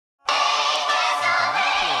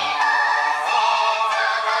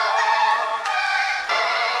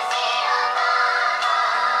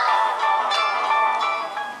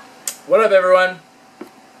What up, everyone?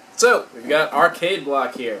 So, we've got Arcade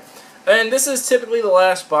Block here. And this is typically the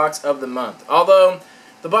last box of the month. Although,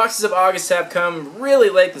 the boxes of August have come really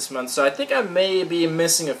late this month, so I think I may be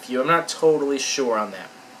missing a few. I'm not totally sure on that.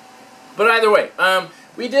 But either way,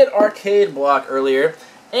 we did Arcade Block earlier,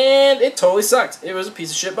 and it totally sucked. It was a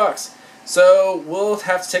piece of shit box. So, we'll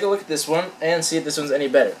have to take a look at this one and see if this one's any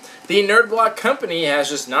better. The Nerd Block Company has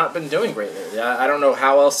just not been doing great lately. I don't know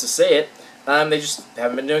how else to say it. They just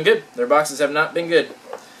haven't been doing good. Their boxes have not been good.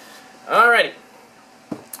 Alrighty.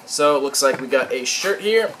 So, it looks like we got a shirt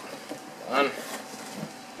here. 1,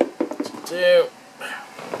 2.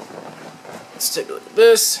 Let's take a look at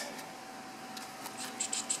this.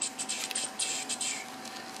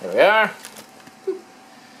 There we are.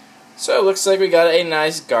 So it looks like we got a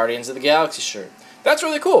nice Guardians of the Galaxy shirt. That's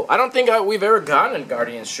really cool. I don't think we've ever gotten a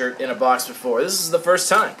Guardians shirt in a box before. This is the first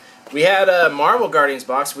time. We had a Marvel Guardians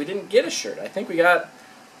box. We didn't get a shirt. I think we got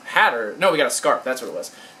a hat or... No, we got a scarf. That's what it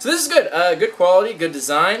was. So this is good. Good quality, good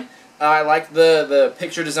design. I like the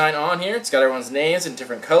picture design on here. It's got everyone's names in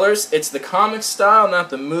different colors. It's the comic style, not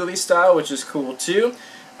the movie style, which is cool too.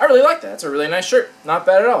 I really like that. It's a really nice shirt. Not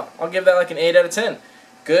bad at all. I'll give that like an 8 out of 10.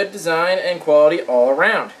 Good design and quality all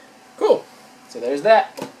around. Cool. So there's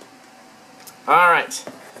that. Alright.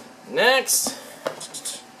 Next.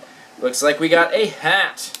 Looks like we got a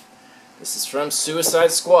hat. This is from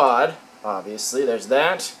Suicide Squad. Obviously, there's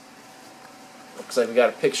that. Looks like we got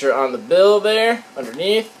a picture on the bill there,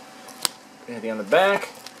 underneath. Anything on the back?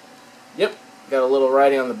 Yep. Got a little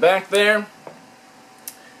writing on the back there. It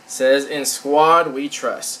says, "In Squad we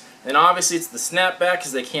trust." And obviously it's the snapback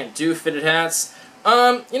because they can't do fitted hats.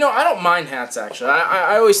 You know, I don't mind hats, actually.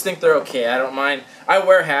 I always think they're okay. I don't mind. I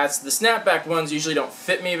wear hats. The snapback ones usually don't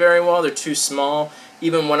fit me very well. They're too small,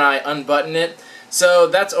 even when I unbutton it. So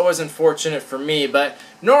that's always unfortunate for me, but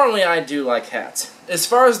normally I do like hats. As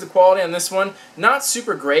far as the quality on this one, not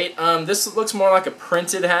super great. This looks more like a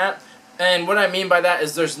printed hat, and what I mean by that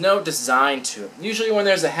is there's no design to it. Usually when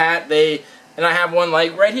there's a hat, and I have one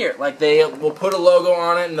like right here, like they will put a logo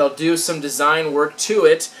on it and they'll do some design work to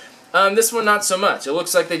it. This one, not so much. It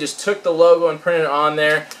looks like they just took the logo and printed it on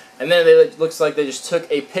there, and then it looks like they just took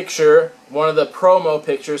a picture, one of the promo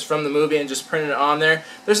pictures from the movie, and just printed it on there.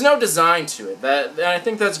 There's no design to it. And I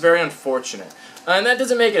think that's very unfortunate. And that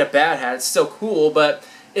doesn't make it a bad hat. It's still cool, but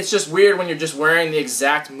it's just weird when you're just wearing the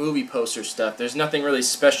exact movie poster stuff. There's nothing really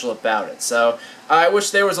special about it. So I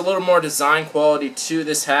wish there was a little more design quality to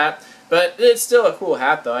this hat, but it's still a cool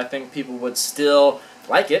hat, though. I think people would still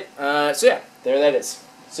like it. So yeah, there that is.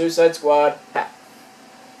 Suicide Squad hat.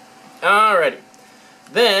 Alrighty.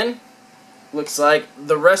 Then, looks like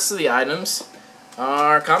the rest of the items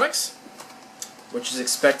are comics, which is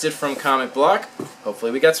expected from Comic Block.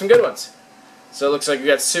 Hopefully we got some good ones. So it looks like we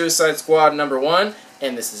got Suicide Squad #1,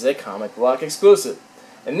 and this is a Comic Block exclusive.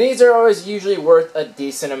 And these are always usually worth a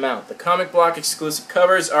decent amount. The Comic Block exclusive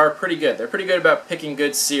covers are pretty good. They're pretty good about picking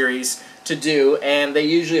good series to do, and they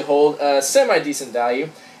usually hold a semi-decent value.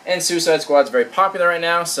 And Suicide Squad's very popular right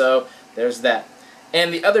now, so there's that.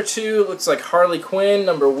 And the other two looks like Harley Quinn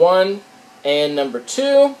 #1 and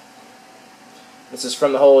 #2. This is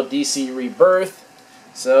from the whole DC Rebirth.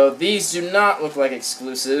 So these do not look like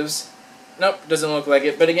exclusives. Nope, doesn't look like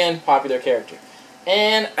it, but again, popular character.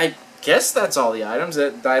 And I guess that's all the items.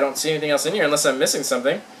 I don't see anything else in here unless I'm missing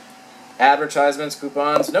something. Advertisements,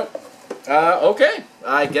 coupons, nope. Okay,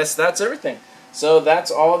 I guess that's everything. So that's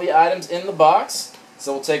all the items in the box.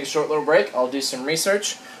 So we'll take a short little break. I'll do some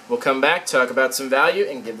research. We'll come back, talk about some value,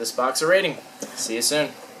 and give this box a rating. See you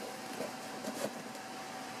soon.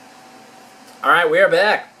 Alright, we are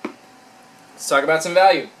back. Let's talk about some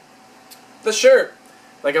value. The shirt.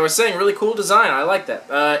 Like I was saying, really cool design. I like that.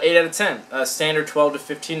 8 out of 10. Standard $12 to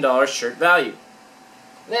 $15 shirt value.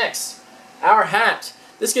 Next, our hat.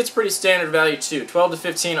 This gets pretty standard value too. 12 to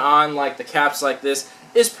 15 on like the caps like this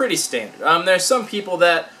is pretty standard. There's some people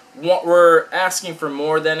that were asking for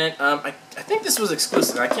more than it. I think this was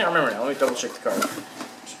exclusive. I can't remember now. Let me double check the card. I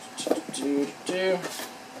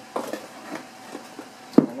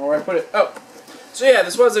don't know where I put it. Oh. So yeah,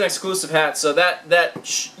 this was an exclusive hat, so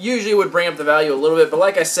that usually would bring up the value a little bit, but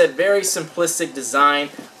like I said, very simplistic design.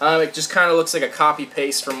 It just kind of looks like a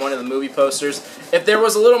copy-paste from one of the movie posters. If there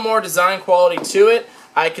was a little more design quality to it,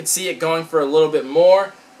 I could see it going for a little bit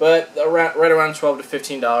more, but right around $12 to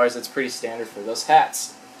 $15, it's pretty standard for those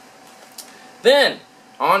hats. Then,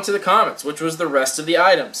 on to the comics, which was the rest of the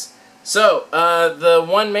items. So, the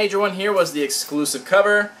one major one here was the exclusive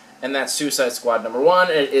cover, and that's Suicide Squad #1.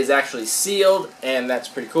 It is actually sealed, and that's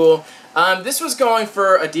pretty cool. This was going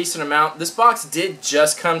for a decent amount. This box did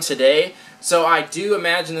just come today, so I do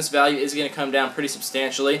imagine this value is going to come down pretty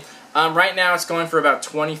substantially. Right now it's going for about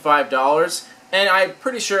 $25, and I'm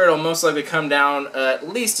pretty sure it'll most likely come down at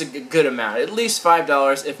least a good amount, at least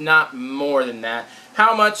 $5, if not more than that.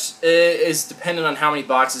 How much is dependent on how many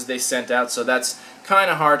boxes they sent out, so that's kind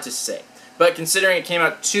of hard to say. But considering it came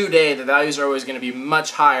out today, the values are always going to be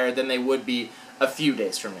much higher than they would be a few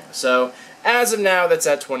days from now. So as of now, that's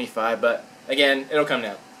at 25, but again, it'll come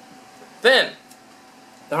down. Then,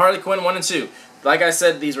 the Harley Quinn 1 and 2. Like I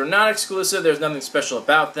said, these were not exclusive. There's nothing special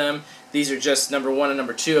about them. These are just number 1 and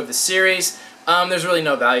number 2 of the series. There's really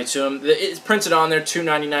no value to them. It's printed on there,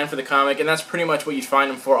 $2.99 for the comic, and that's pretty much what you find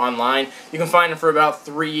them for online. You can find them for about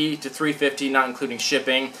 $3 to $3.50, not including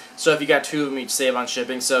shipping. So if you got 2 of them, you'd save on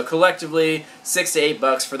shipping. So collectively, $6 to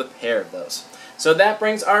 $8 for the pair of those. So that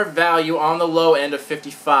brings our value on the low end of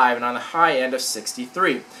 55 and on the high end of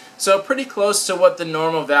 63. So pretty close to what the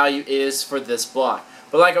normal value is for this block.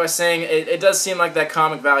 But like I was saying, it does seem like that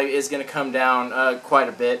comic value is going to come down quite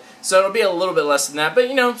a bit. So it'll be a little bit less than that, but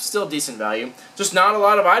you know, still decent value. Just not a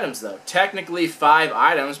lot of items though. Technically 5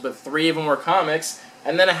 items, but 3 of them were comics,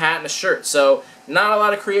 and then a hat and a shirt. So not a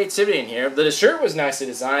lot of creativity in here. The shirt was nicely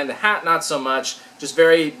designed, the hat not so much. Just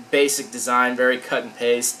very basic design, very cut and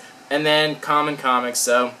paste. And then common comics,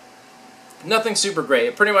 so nothing super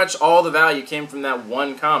great. Pretty much all the value came from that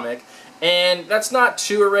one comic, and that's not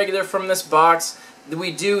too irregular from this box.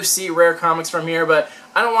 We do see rare comics from here, but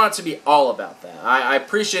I don't want it to be all about that. I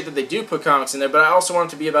appreciate that they do put comics in there, but I also want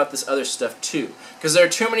it to be about this other stuff too. Because there are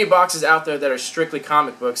too many boxes out there that are strictly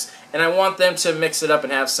comic books, and I want them to mix it up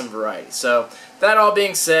and have some variety. So, that all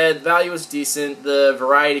being said, value was decent, the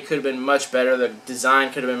variety could have been much better, the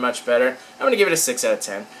design could have been much better. I'm going to give it a 6 out of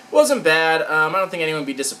 10. It wasn't bad, I don't think anyone would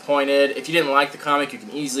be disappointed. If you didn't like the comic, you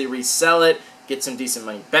can easily resell it, get some decent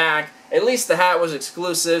money back. At least the hat was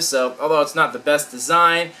exclusive, so although it's not the best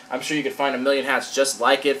design, I'm sure you could find a million hats just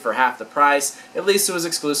like it for half the price. At least it was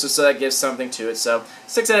exclusive, so that gives something to it. So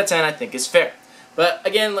 6 out of 10 I think is fair. But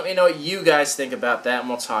again, let me know what you guys think about that, and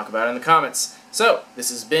we'll talk about it in the comments. So, this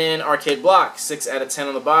has been Arcade Block. 6 out of 10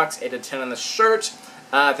 on the box, 8 out of 10 on the shirt.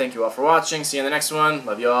 Thank you all for watching. See you in the next one.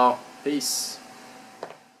 Love you all. Peace.